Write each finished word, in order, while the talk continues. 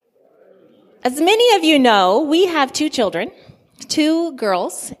As many of you know, we have two children, two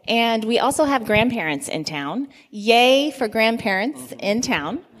girls, and we also have grandparents in town. Yay for grandparents in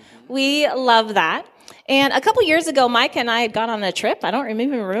town. We love that. And a couple years ago, Mike and I had gone on a trip. I don't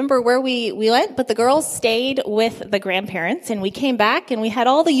even remember where we went, but the girls stayed with the grandparents, and we came back and we had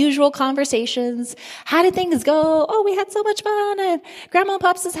all the usual conversations. How did things go? Oh, we had so much fun at Grandma and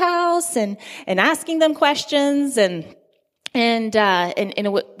Pop's house, and asking them questions, and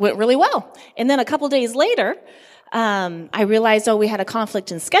it went really well. And then a couple days later, I realized, we had a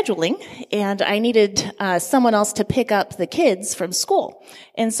conflict in scheduling, and I needed someone else to pick up the kids from school.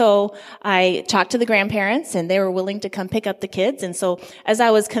 And so I talked to the grandparents, and they were willing to come pick up the kids. And so as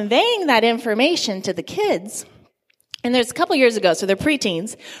I was conveying that information to the kids, and there's a couple years ago, so they're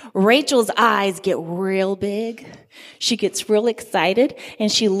preteens, Rachel's eyes get real big. She gets real excited, and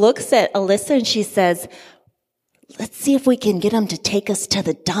she looks at Alyssa, and she says, "Let's see if we can get them to take us to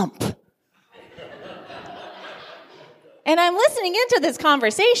the dump." And I'm listening into this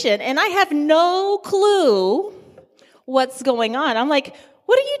conversation, and I have no clue what's going on. I'm like,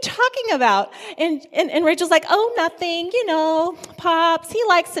 "What are you talking about?" And Rachel's like, "Oh, nothing. Pops, he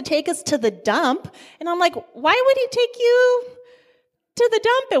likes to take us to the dump." And I'm like, "Why would he take you to the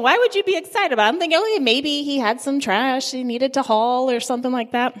dump? And why would you be excited about it?" I'm thinking, maybe he had some trash he needed to haul or something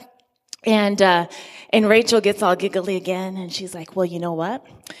like that. And Rachel gets all giggly again, and she's like, "Well, you know what?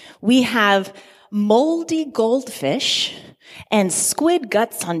 We have moldy goldfish and squid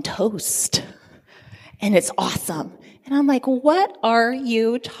guts on toast, and it's awesome." And I'm like, "What are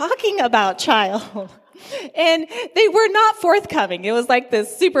you talking about, child?" And they were not forthcoming. It was like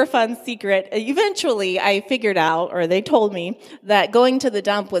this super fun secret. Eventually, I figured out, or they told me, that going to the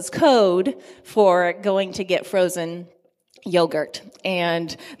dump was code for going to get frozen yogurt.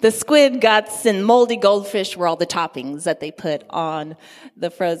 And the squid guts and moldy goldfish were all the toppings that they put on the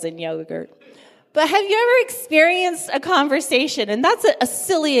frozen yogurt. But have you ever experienced a conversation, and that's a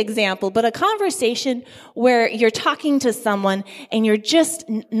silly example, but a conversation where you're talking to someone and you're just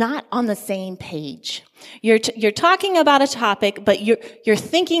not on the same page? You're talking about a topic, but you're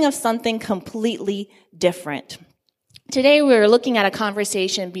thinking of something completely different. Today we're looking at a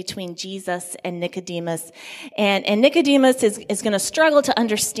conversation between Jesus and Nicodemus. And Nicodemus is going to struggle to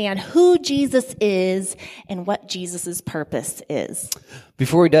understand who Jesus is and what Jesus' purpose is.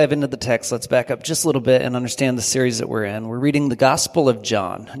 Before we dive into the text, let's back up just a little bit and understand the series that we're in. We're reading the Gospel of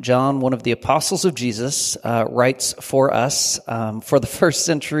John. John, one of the apostles of Jesus, writes for us, for the first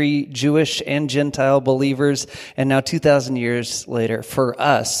century Jewish and Gentile believers, and now 2,000 years later, for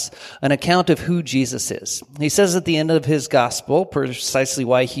us, an account of who Jesus is. He says at the end of his gospel, precisely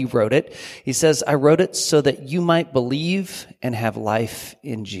why he wrote it, he says, "I wrote it so that you might believe and have life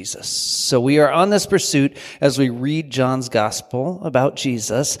in Jesus." So we are on this pursuit as we read John's gospel about Jesus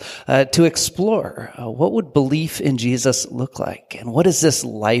to explore what would belief in Jesus look like, and what is this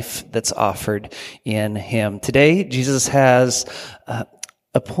life that's offered in him. Today, Jesus has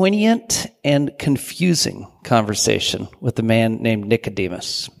a poignant and confusing conversation with a man named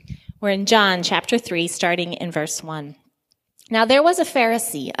Nicodemus. We're in John chapter 3, starting in verse 1. Now there was a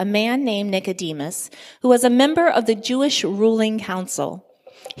Pharisee, a man named Nicodemus, who was a member of the Jewish ruling council.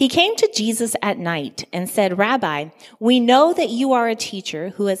 He came to Jesus at night and said, "Rabbi, we know that you are a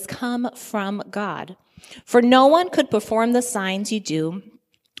teacher who has come from God. For no one could perform the signs you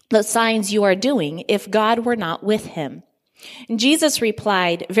are doing, if God were not with him." And Jesus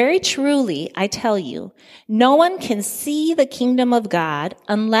replied, "Very truly, I tell you, no one can see the kingdom of God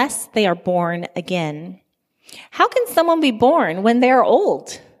unless they are born again." "How can someone be born when they are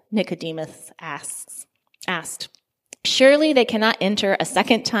old?" Nicodemus asked. "Surely they cannot enter a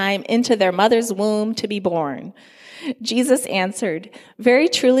second time into their mother's womb to be born." Jesus answered, "Very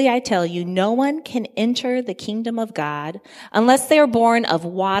truly I tell you, no one can enter the kingdom of God unless they are born of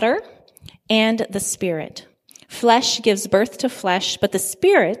water and the Spirit. Flesh gives birth to flesh, but the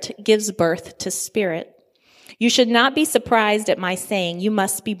Spirit gives birth to spirit. You should not be surprised at my saying, 'You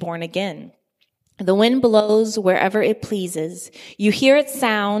must be born again.' The wind blows wherever it pleases. You hear its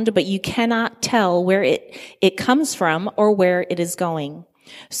sound, but you cannot tell where it comes from or where it is going.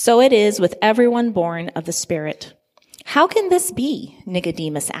 So it is with everyone born of the Spirit." "How can this be?"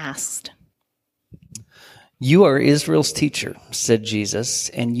 Nicodemus asked. "You are Israel's teacher," said Jesus,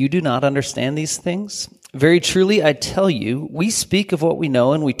 "and you do not understand these things? Very truly, I tell you, we speak of what we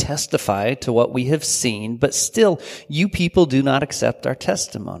know and we testify to what we have seen, but still you people do not accept our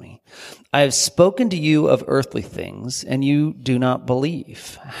testimony. I have spoken to you of earthly things, and you do not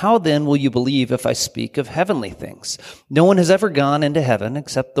believe. How then will you believe if I speak of heavenly things? No one has ever gone into heaven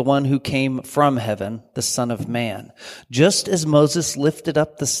except the one who came from heaven, the Son of Man. Just as Moses lifted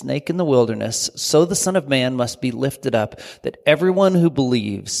up the snake in the wilderness, so the Son of Man must be lifted up, that everyone who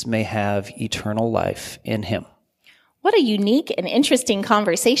believes may have eternal life in him. What a unique and interesting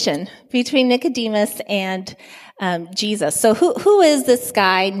conversation between Nicodemus and Jesus. So who is this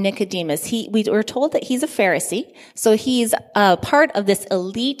guy, Nicodemus? We were told that he's a Pharisee. So he's a part of this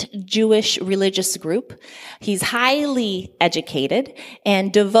elite Jewish religious group. He's highly educated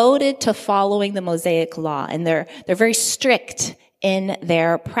and devoted to following the Mosaic law. And they're very strict in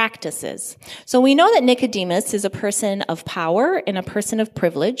their practices. So we know that Nicodemus is a person of power and a person of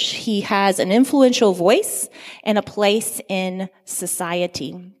privilege. He has an influential voice and a place in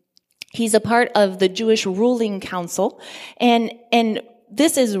society. He's a part of the Jewish ruling council. And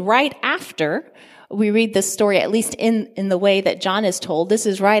this is right after we read the story, at least in the way that John is told. This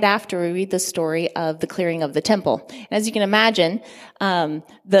is right after we read the story of the clearing of the temple. And as you can imagine,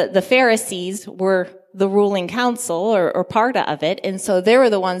 the Pharisees were the ruling council or part of it. And so they were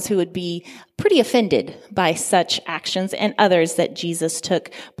the ones who would be pretty offended by such actions and others that Jesus took,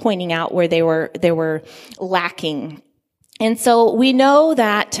 pointing out where they were lacking. And so we know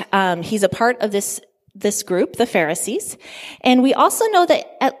that he's a part of this group, the Pharisees. And we also know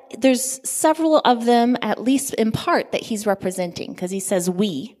that there's several of them, at least in part, that he's representing, because he says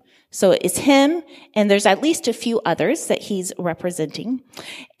we. So it's him, and there's at least a few others that he's representing.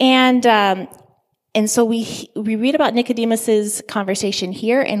 And so we read about Nicodemus's conversation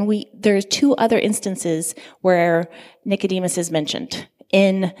here, and there's two other instances where Nicodemus is mentioned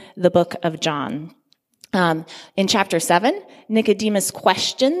in the book of John. In chapter 7, Nicodemus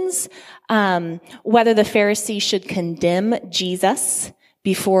questions whether the Pharisee should condemn Jesus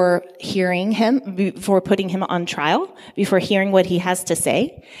before putting him on trial, before hearing what he has to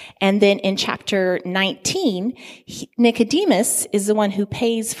say. And then in chapter 19, Nicodemus is the one who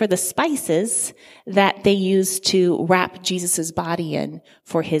pays for the spices that they used to wrap Jesus' body in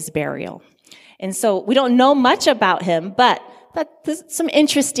for his burial. And so we don't know much about him, but there's some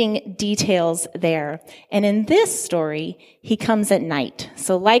interesting details there. And in this story, he comes at night.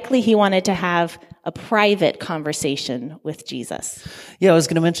 So likely he wanted to have a private conversation with Jesus. Yeah, I was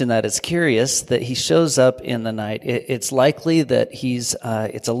going to mention that. It's curious that he shows up in the night. It's likely that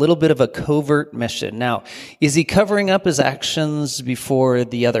it's a little bit of a covert mission. Now, is he covering up his actions before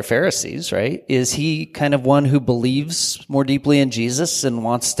the other Pharisees, right? Is he kind of one who believes more deeply in Jesus and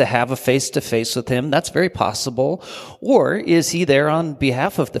wants to have a face-to-face with him? That's very possible. Or is he there on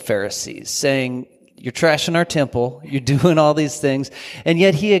behalf of the Pharisees, saying, you're trashing our temple, you're doing all these things, and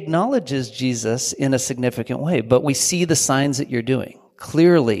yet he acknowledges Jesus in a significant way. But we see the signs that you're doing.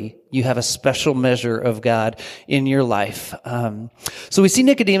 Clearly, you have a special measure of God in your life. So we see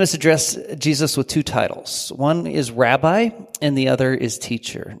Nicodemus address Jesus with two titles. One is rabbi, and the other is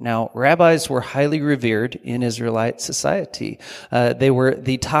teacher. Now, rabbis were highly revered in Israelite society. They were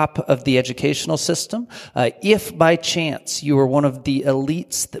the top of the educational system. If by chance you were one of the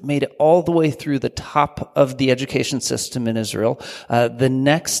elites that made it all the way through the top of the education system in Israel, the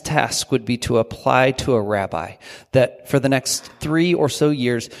next task would be to apply to a rabbi, that for the next 3 or so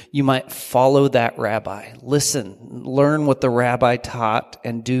years, you might follow that rabbi, listen, learn what the rabbi taught,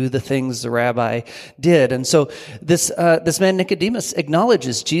 and do the things the rabbi did. And so this man Nicodemus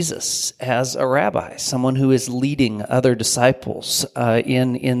acknowledges Jesus as a rabbi, someone who is leading other disciples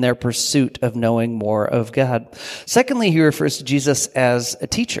in their pursuit of knowing more of God. Secondly, he refers to Jesus as a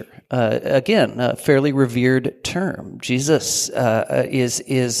teacher. Again, a fairly revered term. Jesus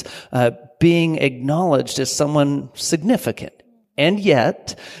is being acknowledged as someone significant. And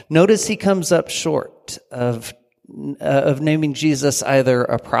yet, notice he comes up short of naming Jesus either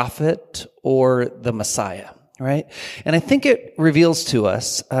a prophet or the Messiah, right? And I think it reveals to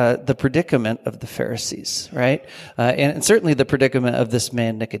us the predicament of the Pharisees, right? And certainly the predicament of this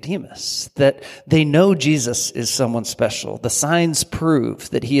man Nicodemus, that they know Jesus is someone special. The signs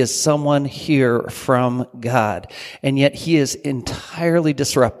prove that he is someone here from God, and yet he is entirely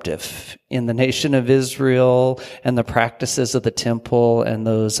disruptive in the nation of Israel and the practices of the temple and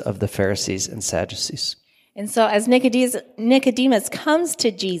those of the Pharisees and Sadducees. And so as Nicodemus comes to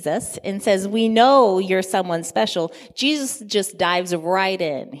Jesus and says, we know you're someone special, Jesus just dives right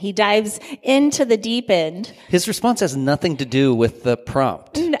in. He dives into the deep end. His response has nothing to do with the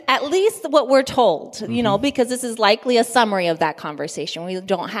prompt. at least what we're told, because this is likely a summary of that conversation. We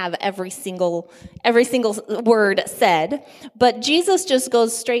don't have every single word said, but Jesus just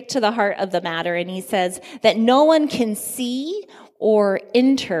goes straight to the heart of the matter, and he says that no one can see or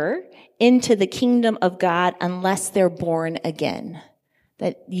enter into the kingdom of God unless they're born again.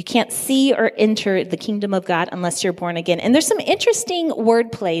 That you can't see or enter the kingdom of God unless you're born again. And there's some interesting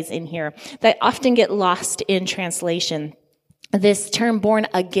word plays in here that often get lost in translation. This term born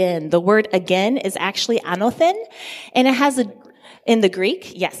again, the word again is actually anothen, and it has in the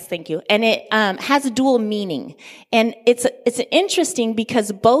Greek, yes, thank you. And it has a dual meaning. And it's interesting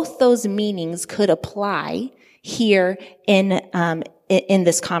because both those meanings could apply here in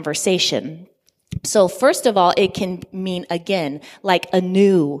this conversation. So first of all, it can mean again, like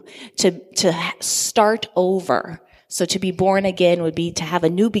anew, to start over. So to be born again would be to have a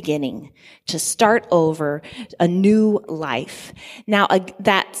new beginning, to start over, a new life. Now,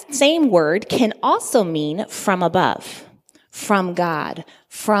 that same word can also mean from above, from God,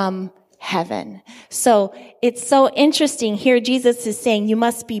 from heaven. So it's so interesting here. Jesus is saying you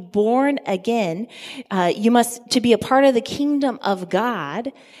must be born again. To be a part of the kingdom of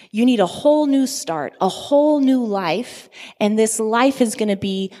God, you need a whole new start, a whole new life. And this life is going to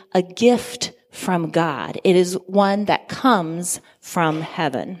be a gift from God. It is one that comes from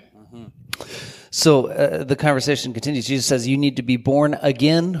heaven. So the conversation continues. Jesus says, you need to be born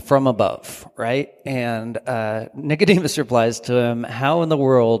again from above, right? And Nicodemus replies to him, how in the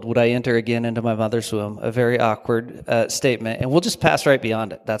world would I enter again into my mother's womb? A very awkward statement. And we'll just pass right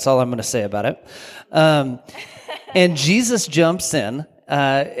beyond it. That's all I'm going to say about it. And Jesus jumps in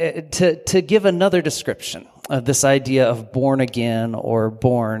to give another description of this idea of born again or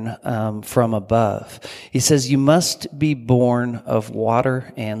born from above. He says, you must be born of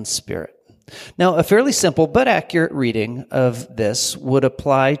water and spirit. Now, a fairly simple but accurate reading of this would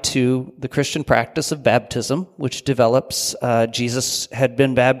apply to the Christian practice of baptism, which develops. Jesus had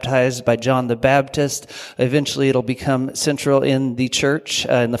been baptized by John the Baptist. Eventually, it'll become central in the church,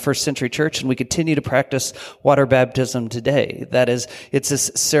 in the first century church, and we continue to practice water baptism today. That is, it's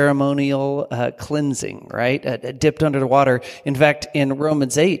this ceremonial cleansing, right? Dipped under the water. In fact, in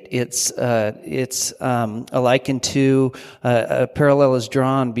Romans 8, it's likened to a parallel is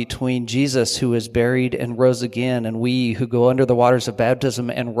drawn between Jesus, who was buried and rose again, and we who go under the waters of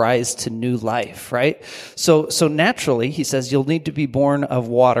baptism and rise to new life, right? So naturally, he says, you'll need to be born of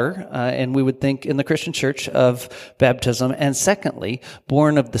water, and we would think in the Christian church of baptism, and secondly,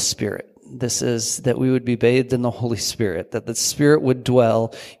 born of the Spirit. This is that we would be bathed in the Holy Spirit, that the Spirit would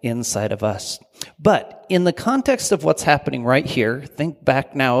dwell inside of us. But in the context of what's happening right here, think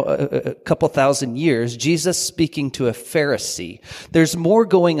back now a couple thousand years, Jesus speaking to a Pharisee. There's more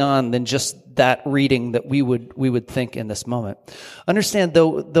going on than just that reading that we would think in this moment. Understand,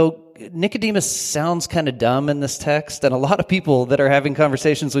 though Nicodemus sounds kind of dumb in this text, and a lot of people that are having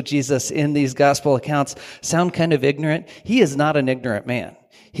conversations with Jesus in these gospel accounts sound kind of ignorant, he is not an ignorant man.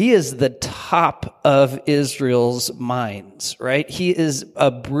 He is the top of Israel's minds, right? He is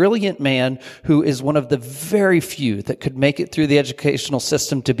a brilliant man who is one of the very few that could make it through the educational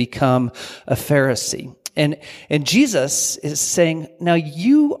system to become a Pharisee. And Jesus is saying, now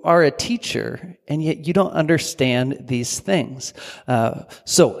you are a teacher, and yet you don't understand these things.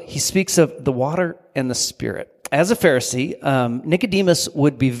 So he speaks of the water and the Spirit. As a Pharisee, Nicodemus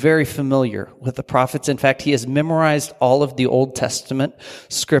would be very familiar with the prophets. In fact, he has memorized all of the Old Testament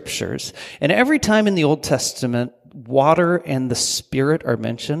scriptures. And every time in the Old Testament, water and the Spirit are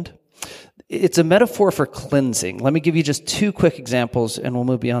mentioned, it's a metaphor for cleansing. Let me give you just two quick examples, and we'll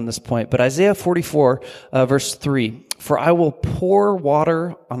move beyond this point. But Isaiah 44, verse 3, for I will pour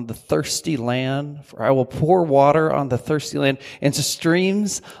water on the thirsty land, for I will pour water on the thirsty land, into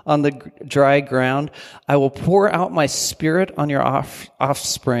streams on the dry ground. I will pour out my Spirit on your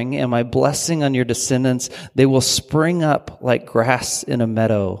offspring, and my blessing on your descendants. They will spring up like grass in a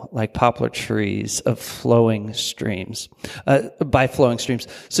meadow, like poplar trees of flowing streams, by flowing streams.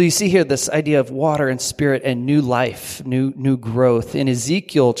 So you see here this idea of water and Spirit and new life, new growth. In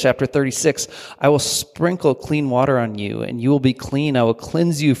Ezekiel chapter 36, I will sprinkle clean water on you, and you will be clean. I will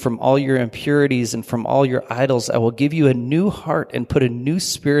cleanse you from all your impurities and from all your idols. I will give you a new heart and put a new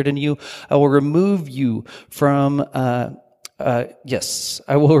spirit in you. I will remove you from Yes,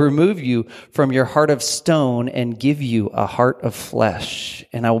 I will remove you from your heart of stone and give you a heart of flesh.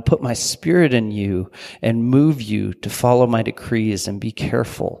 And I will put my spirit in you and move you to follow my decrees and be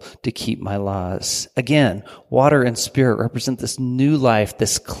careful to keep my laws. Again, water and spirit represent this new life,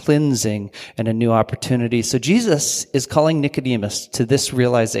 this cleansing, and a new opportunity. So Jesus is calling Nicodemus to this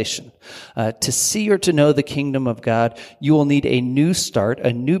realization. To see or to know the kingdom of God, you will need a new start,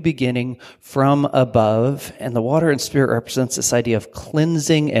 a new beginning from above. And the water and spirit represents this idea of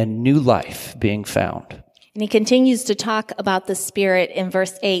cleansing and new life being found. And he continues to talk about the Spirit in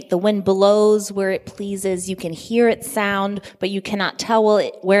verse 8. The wind blows where it pleases. You can hear its sound, but you cannot tell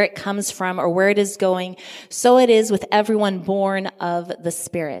where it comes from or where it is going. So it is with everyone born of the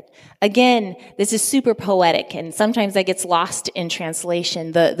Spirit. Again, this is super poetic, and sometimes that gets lost in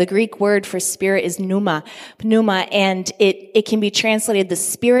translation. The Greek word for spirit is pneuma, and it can be translated the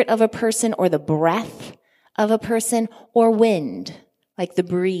spirit of a person or the breath of a person or wind, like the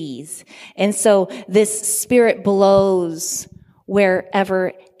breeze. And so this spirit blows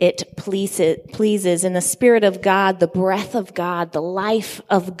wherever it pleases. And the Spirit of God, the breath of God, the life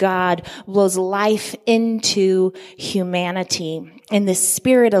of God blows life into humanity. And the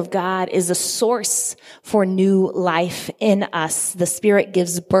Spirit of God is a source for new life in us. The Spirit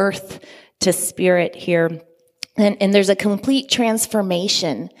gives birth to spirit here. And there's a complete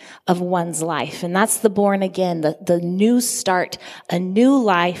transformation of one's life. And that's the born again, the new start, a new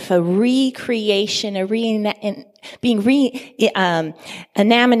life, a recreation, animated.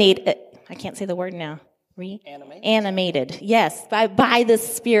 I can't say the word now. Animated. Yes, by the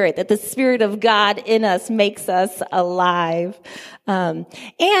Spirit, that the Spirit of God in us makes us alive. And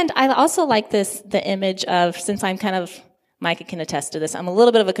I also like the image of, since I'm kind of, Micah can attest to this, I'm a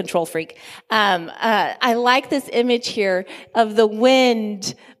little bit of a control freak. I like this image here of the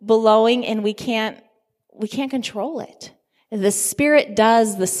wind blowing, and we can't control it. The Spirit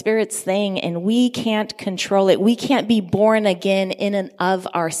does the Spirit's thing, and we can't control it. We can't be born again in and of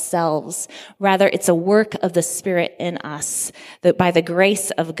ourselves. Rather, it's a work of the Spirit in us, that by the grace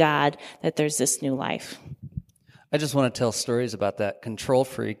of God, that there's this new life. I just want to tell stories about that control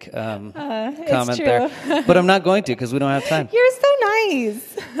freak comment true. there. But I'm not going to because we don't have time. You're so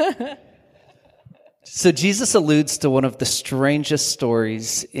nice. So Jesus alludes to one of the strangest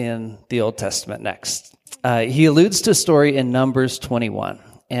stories in the Old Testament next. He alludes to a story in Numbers 21.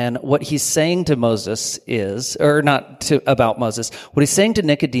 And what he's saying to Moses is, or not to about Moses, what he's saying to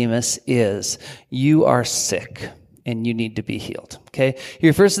Nicodemus is, you are sick and you need to be healed. Okay? He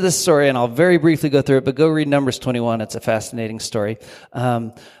refers to this story, and I'll very briefly go through it, but go read Numbers 21. It's a fascinating story.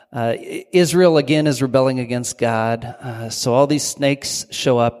 Israel, again, is rebelling against God. So all these snakes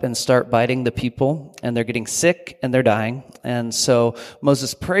show up and start biting the people, and they're getting sick, and they're dying. And so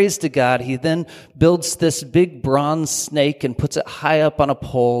Moses prays to God. He then builds this big bronze snake and puts it high up on a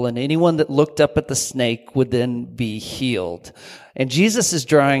pole, and anyone that looked up at the snake would then be healed. And Jesus is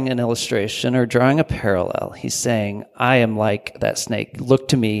drawing an illustration or drawing a parallel. He's saying, I am like that snake. Look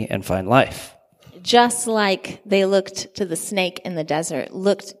to me and find life. Just like they looked to the snake in the desert,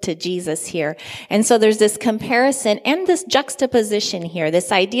 looked to Jesus here. And so there's this comparison and this juxtaposition here,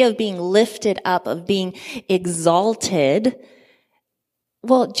 this idea of being lifted up, of being exalted.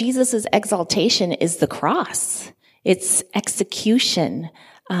 Well, Jesus' exaltation is the cross. It's execution.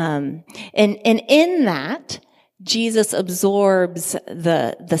 And in that, Jesus absorbs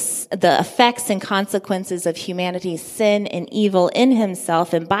the effects and consequences of humanity's sin and evil in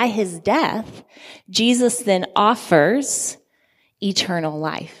himself, and by his death, Jesus then offers eternal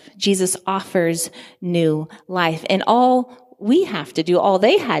life. Jesus offers new life. And all we have to do, all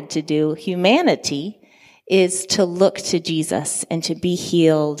they had to do, humanity, is to look to Jesus and to be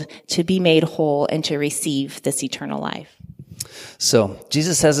healed, to be made whole, and to receive this eternal life. So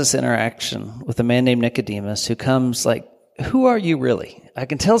Jesus has this interaction with a man named Nicodemus who comes like, who are you really? I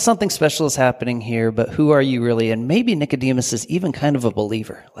can tell something special is happening here, but who are you really? And maybe Nicodemus is even kind of a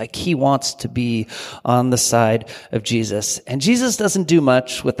believer. Like he wants to be on the side of Jesus. And Jesus doesn't do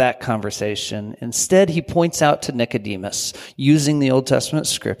much with that conversation. Instead, he points out to Nicodemus, using the Old Testament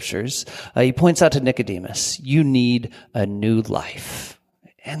scriptures, he points out to Nicodemus, you need a new life.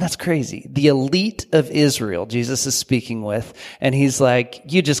 And that's crazy. The elite of Israel, Jesus is speaking with, and he's like,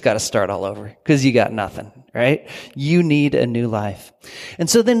 you just got to start all over because you got nothing, right? You need a new life. And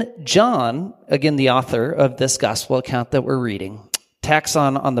so then John, again, the author of this gospel account that we're reading, tacks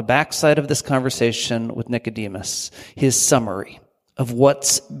on the backside of this conversation with Nicodemus, his summary of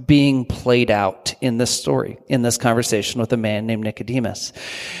what's being played out in this story, in this conversation with a man named Nicodemus.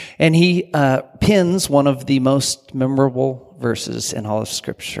 And he pins one of the most memorable verses in all of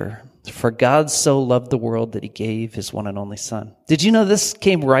Scripture. For God so loved the world that he gave his one and only Son. Did you know this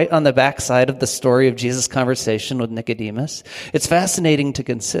came right on the backside of the story of Jesus' conversation with Nicodemus? It's fascinating to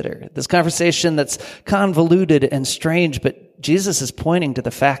consider. This conversation that's convoluted and strange, but Jesus is pointing to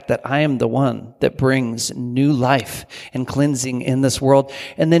the fact that I am the one that brings new life and cleansing in this world.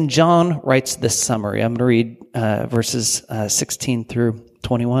 And then John writes this summary. I'm going to read verses 16 through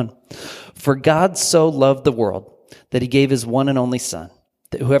 21. For God so loved the world that he gave his one and only Son,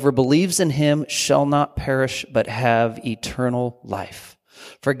 that whoever believes in him shall not perish but have eternal life.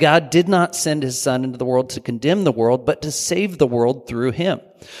 For God did not send his Son into the world to condemn the world, but to save the world through him.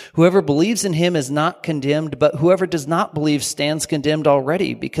 Whoever believes in him is not condemned, but whoever does not believe stands condemned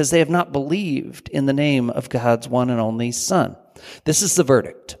already, because they have not believed in the name of God's one and only Son. This is the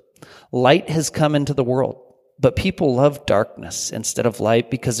verdict. Light has come into the world, but people love darkness instead of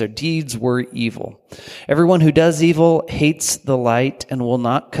light because their deeds were evil. Everyone who does evil hates the light and will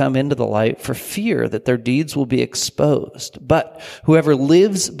not come into the light for fear that their deeds will be exposed. But whoever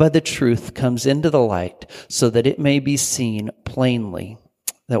lives by the truth comes into the light so that it may be seen plainly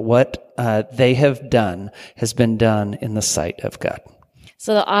that what they have done has been done in the sight of God.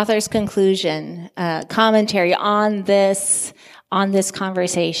 So the author's conclusion, commentary on this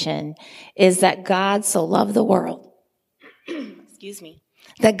conversation is that God so loved the world. Excuse me.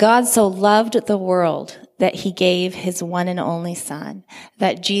 That God so loved the world that he gave his one and only Son,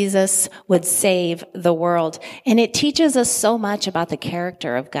 that Jesus would save the world. And it teaches us so much about the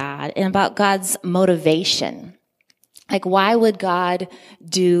character of God and about God's motivation. Like, why would God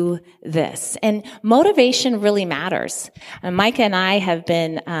do this? And motivation really matters. Micah and I have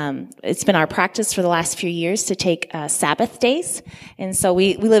been, it's been our practice for the last few years to take Sabbath days. And so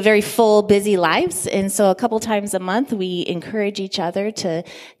we live very full, busy lives. And so a couple times a month, we encourage each other to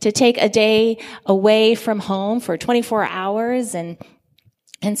take a day away from home for 24 hours.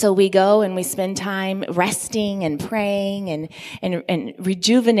 And so we go and we spend time resting and praying and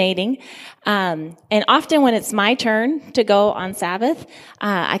rejuvenating. And often when it's my turn to go on Sabbath,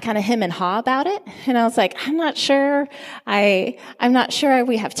 I kind of hem and haw about it. And I was like, I'm not sure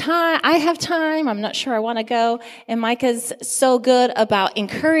we have time. I have time. I'm not sure I want to go. And Micah's so good about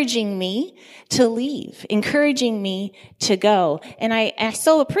encouraging me to leave, encouraging me to go. And I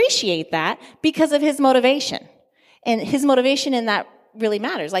so appreciate that because of his motivation. And his motivation in that really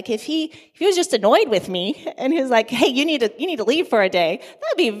matters. Like if he was just annoyed with me and he was like, hey, you need to leave for a day,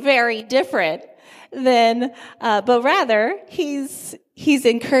 that'd be very different than, but rather he's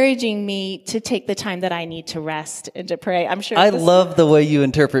encouraging me to take the time that I need to rest and to pray. I'm sure. I love the way you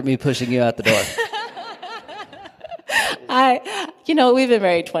interpret me pushing you out the door. We've been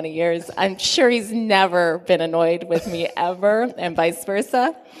married 20 years. I'm sure he's never been annoyed with me ever and vice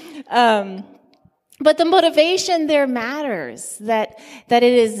versa. But the motivation there matters, that it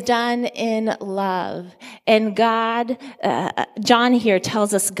is done in love. And God, John here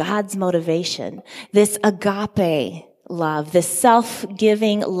tells us God's motivation, this agape love, this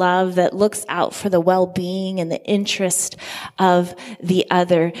self-giving love that looks out for the well-being and the interest of the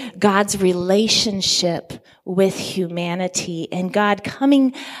other, God's relationship with humanity, and God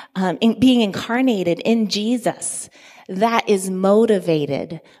coming, being incarnated in Jesus, that is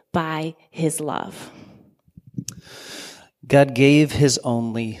motivated by his love. God gave his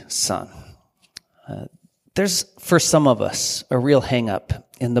only Son. There's, for some of us, a real hang-up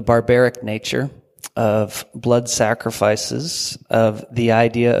in the barbaric nature of blood sacrifices, of the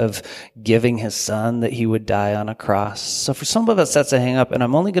idea of giving his Son, that he would die on a cross. So for some of us, that's a hang-up, and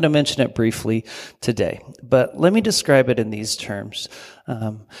I'm only going to mention it briefly today. But let me describe it in these terms.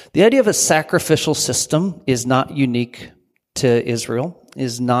 The idea of a sacrificial system is not unique to Israel,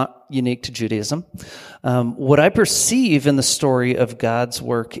 is not unique to Judaism. What I perceive in the story of God's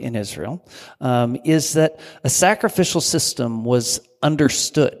work in Israel is that a sacrificial system was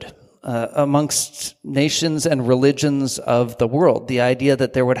understood amongst nations and religions of the world. The idea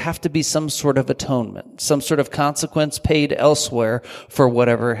that there would have to be some sort of atonement, some sort of consequence paid elsewhere for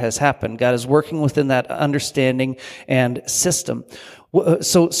whatever has happened. God is working within that understanding and system.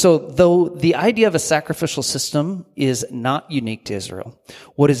 So though the idea of a sacrificial system is not unique to Israel,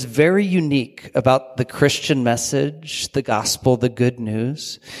 what is very unique about the Christian message, the gospel, the good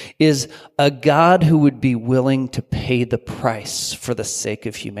news, is a God who would be willing to pay the price for the sake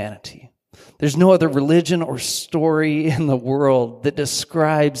of humanity. There's no other religion or story in the world that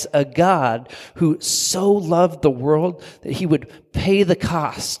describes a God who so loved the world that he would pay the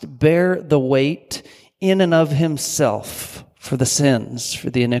cost, bear the weight in and of himself for the sins,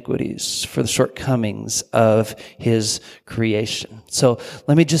 for the iniquities, for the shortcomings of his creation. So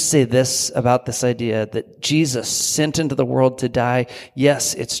let me just say this about this idea that Jesus sent into the world to die.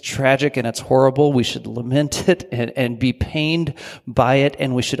 Yes, it's tragic and it's horrible. We should lament it and be pained by it.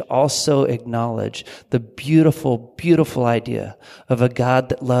 And we should also acknowledge the beautiful, beautiful idea of a God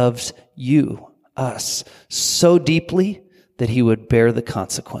that loves you, us, so deeply that he would bear the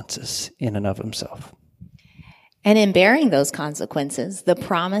consequences in and of himself. And in bearing those consequences, the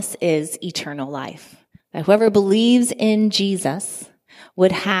promise is eternal life. That whoever believes in Jesus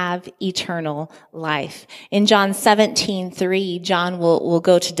would have eternal life. In John 17:3, John will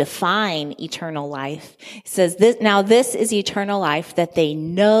go to define eternal life. He says, now this is eternal life, that they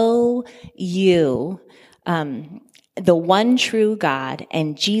know you, the one true God,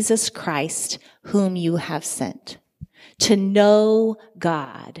 and Jesus Christ, whom you have sent. To know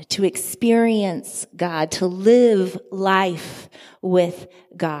God, to experience God, to live life with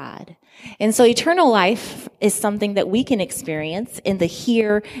God. And so eternal life is something that we can experience in the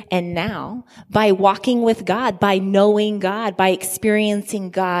here and now by walking with God, by knowing God, by experiencing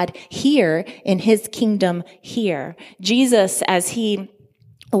God here in his kingdom here. Jesus, as he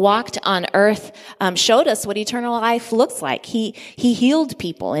walked on earth, showed us what eternal life looks like. He healed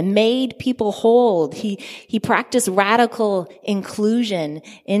people and made people whole. He practiced radical inclusion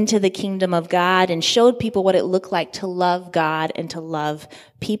into the kingdom of God and showed people what it looked like to love God and to love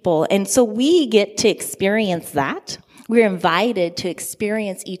people. And so we get to experience that. We're invited to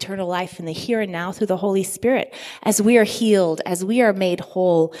experience eternal life in the here and now through the Holy Spirit as we are healed, as we are made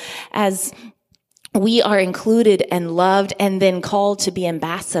whole, as we are included and loved and then called to be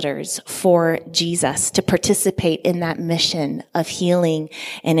ambassadors for Jesus, to participate in that mission of healing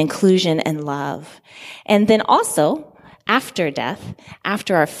and inclusion and love. And then also, after death,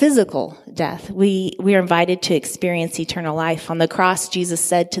 after our physical death, we are invited to experience eternal life. On the cross, Jesus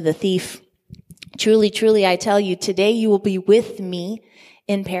said to the thief, "Truly, truly, I tell you, today you will be with me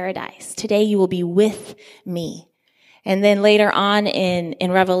in paradise. Today you will be with me." And then later on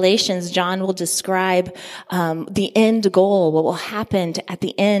in Revelations, John will describe the end goal, what will happen at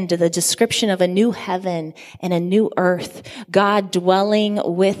the end, the description of a new heaven and a new earth, God dwelling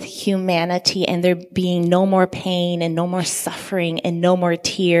with humanity, and there being no more pain and no more suffering and no more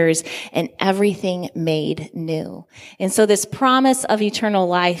tears, and everything made new. And so this promise of eternal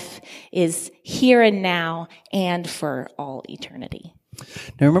life is here and now and for all eternity.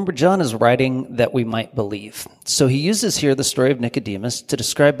 Now remember, John is writing that we might believe. So he uses here the story of Nicodemus to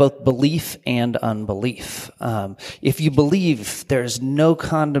describe both belief and unbelief. If you believe, there's no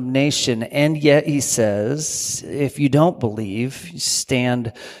condemnation, and yet he says, if you don't believe, you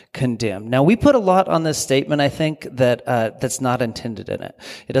stand condemned. Now we put a lot on this statement, I think, that's not intended in it.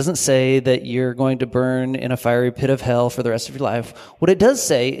 It doesn't say that you're going to burn in a fiery pit of hell for the rest of your life. What it does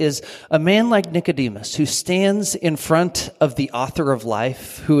say is a man like Nicodemus, who stands in front of the author of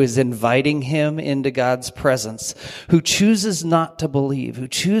life, who is inviting him into God's presence, who chooses not to believe, who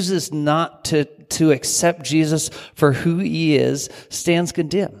chooses not to accept Jesus for who he is, stands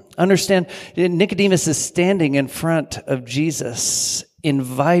condemned. Understand, Nicodemus is standing in front of Jesus,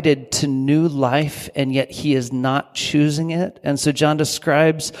 invited to new life, and yet he is not choosing it. And so John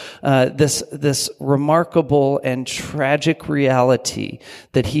describes this remarkable and tragic reality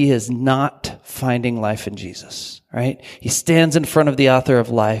that he is not finding life in Jesus, right? He stands in front of the author of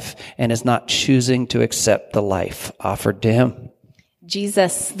life and is not choosing to accept the life offered to him.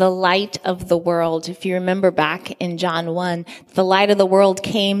 Jesus, the light of the world. If you remember back in John 1, the light of the world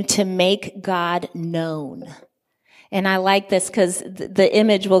came to make God known. And I like this because the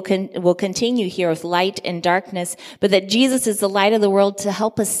image will continue here with light and darkness, but that Jesus is the light of the world to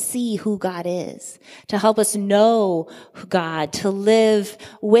help us see who God is, to help us know God, to live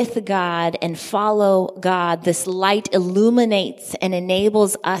with God and follow God. This light illuminates and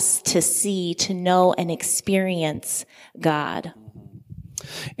enables us to see, to know, and experience God.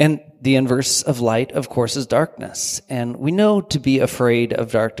 And the inverse of light, of course, is darkness. And we know to be afraid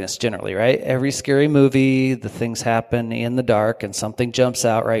of darkness generally, right? Every scary movie, the things happen in the dark and something jumps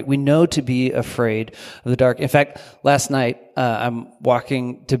out, right? We know to be afraid of the dark. In fact, last night, I'm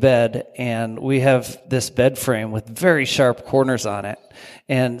walking to bed and we have this bed frame with very sharp corners on it.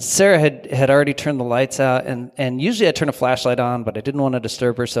 And Sarah had already turned the lights out, and usually I turn a flashlight on, but I didn't want to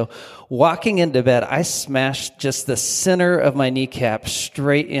disturb her. So walking into bed, I smashed just the center of my kneecap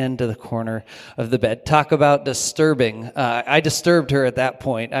straight into the corner of the bed. Talk about disturbing. I disturbed her at that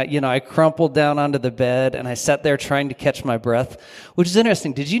point. I crumpled down onto the bed and I sat there trying to catch my breath, which is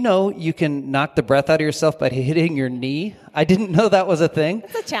interesting. Did you know you can knock the breath out of yourself by hitting your knee? I didn't know that was a thing.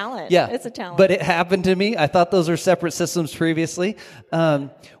 It's a challenge. Yeah. It's a challenge. But it happened to me. I thought those were separate systems previously.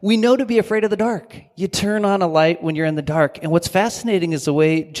 We know to be afraid of the dark. You turn on a light when you're in the dark. And what's fascinating is the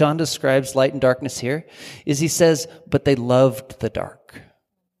way John describes light and darkness here is he says, but they loved the dark.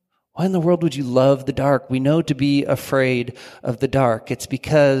 Why in the world would you love the dark? We know to be afraid of the dark. It's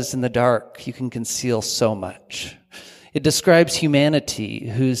because in the dark you can conceal so much. It describes humanity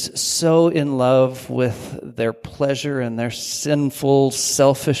who's so in love with their pleasure and their sinful,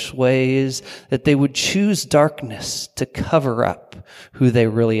 selfish ways that they would choose darkness to cover up who they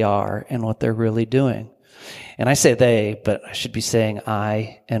really are and what they're really doing. And I say they, but I should be saying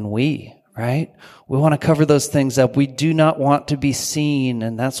I and we, right? We want to cover those things up. We do not want to be seen.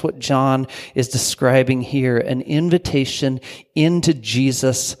 And that's what John is describing here, an invitation into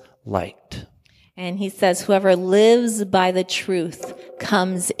Jesus' light. And he says, whoever lives by the truth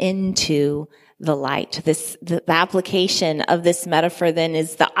comes into the light. The application of this metaphor then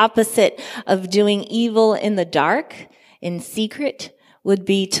is the opposite of doing evil in the dark, in secret, would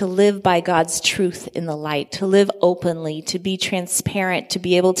be to live by God's truth in the light, to live openly, to be transparent, to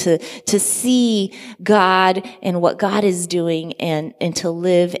be able to see God and what God is doing and to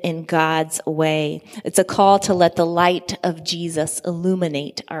live in God's way. It's a call to let the light of Jesus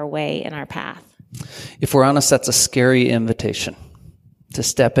illuminate our way and our path. If we're honest, that's a scary invitation to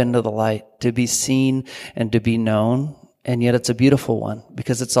step into the light, to be seen and to be known. And yet it's a beautiful one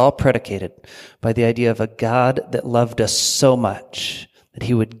because it's all predicated by the idea of a God that loved us so much that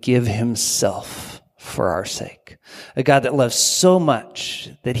he would give himself for our sake. A God that loves so much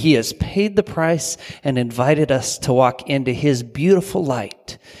that he has paid the price and invited us to walk into his beautiful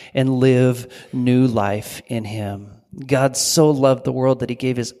light and live new life in him. God so loved the world that he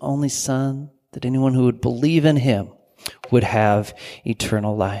gave his only son, that anyone who would believe in him would have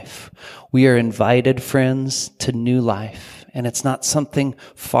eternal life. We are invited, friends, to new life. And it's not something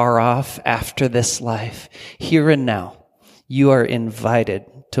far off after this life. Here and now, you are invited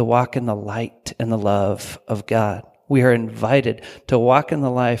to walk in the light and the love of God. We are invited to walk in the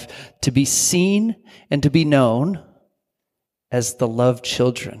life, to be seen and to be known as the loved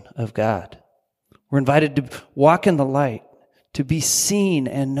children of God. We're invited to walk in the light, to be seen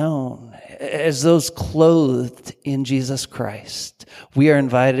and known as those clothed in Jesus Christ. We are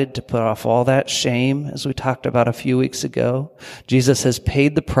invited to put off all that shame, as we talked about a few weeks ago. Jesus has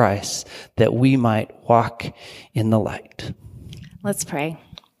paid the price that we might walk in the light. Let's pray.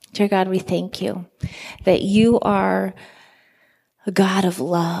 Dear God, we thank you that you are a God of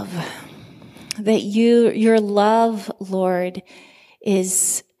love, that your love, Lord,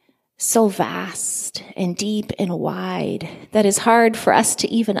 is so vast and deep and wide that is hard for us to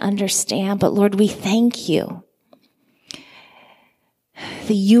even understand. But Lord, we thank you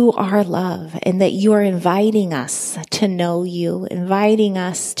that you are love and that you are inviting us to know you, inviting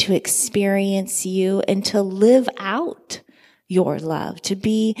us to experience you and to live out your love, to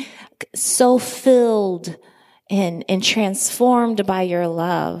be so filled and transformed by your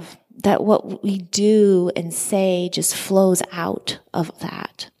love that what we do and say just flows out of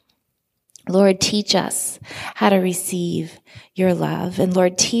that. Lord, teach us how to receive your love. And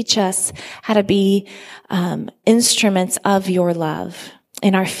Lord, teach us how to be instruments of your love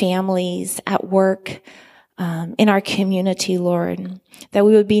in our families, at work, in our community, Lord. That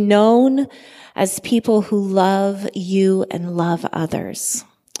we would be known as people who love you and love others.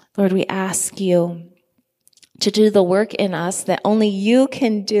 Lord, we ask you to do the work in us that only you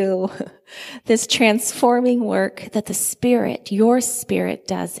can do, this transforming work that the Spirit, your Spirit,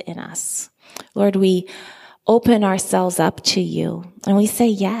 does in us. Lord, we open ourselves up to you and we say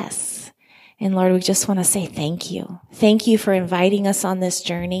yes. And Lord, we just want to say thank you. Thank you for inviting us on this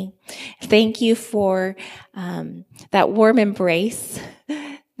journey. Thank you for that warm embrace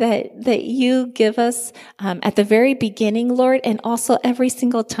that you give us at the very beginning, Lord, and also every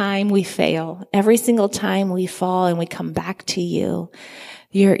single time we fail, every single time we fall and we come back to you.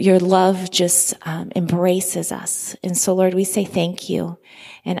 Your love just embraces us. And so, Lord, we say thank you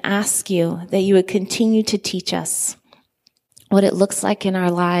and ask you that you would continue to teach us what it looks like in our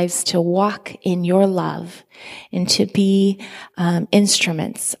lives to walk in your love and to be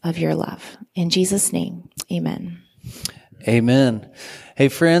instruments of your love. In Jesus' name, amen. Amen. Hey,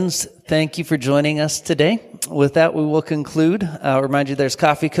 friends, thank you for joining us today. With that, we will conclude. I'll remind you there's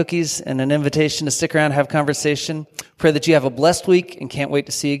coffee, cookies, and an invitation to stick around, have conversation. Pray that you have a blessed week and can't wait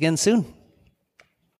to see you again soon.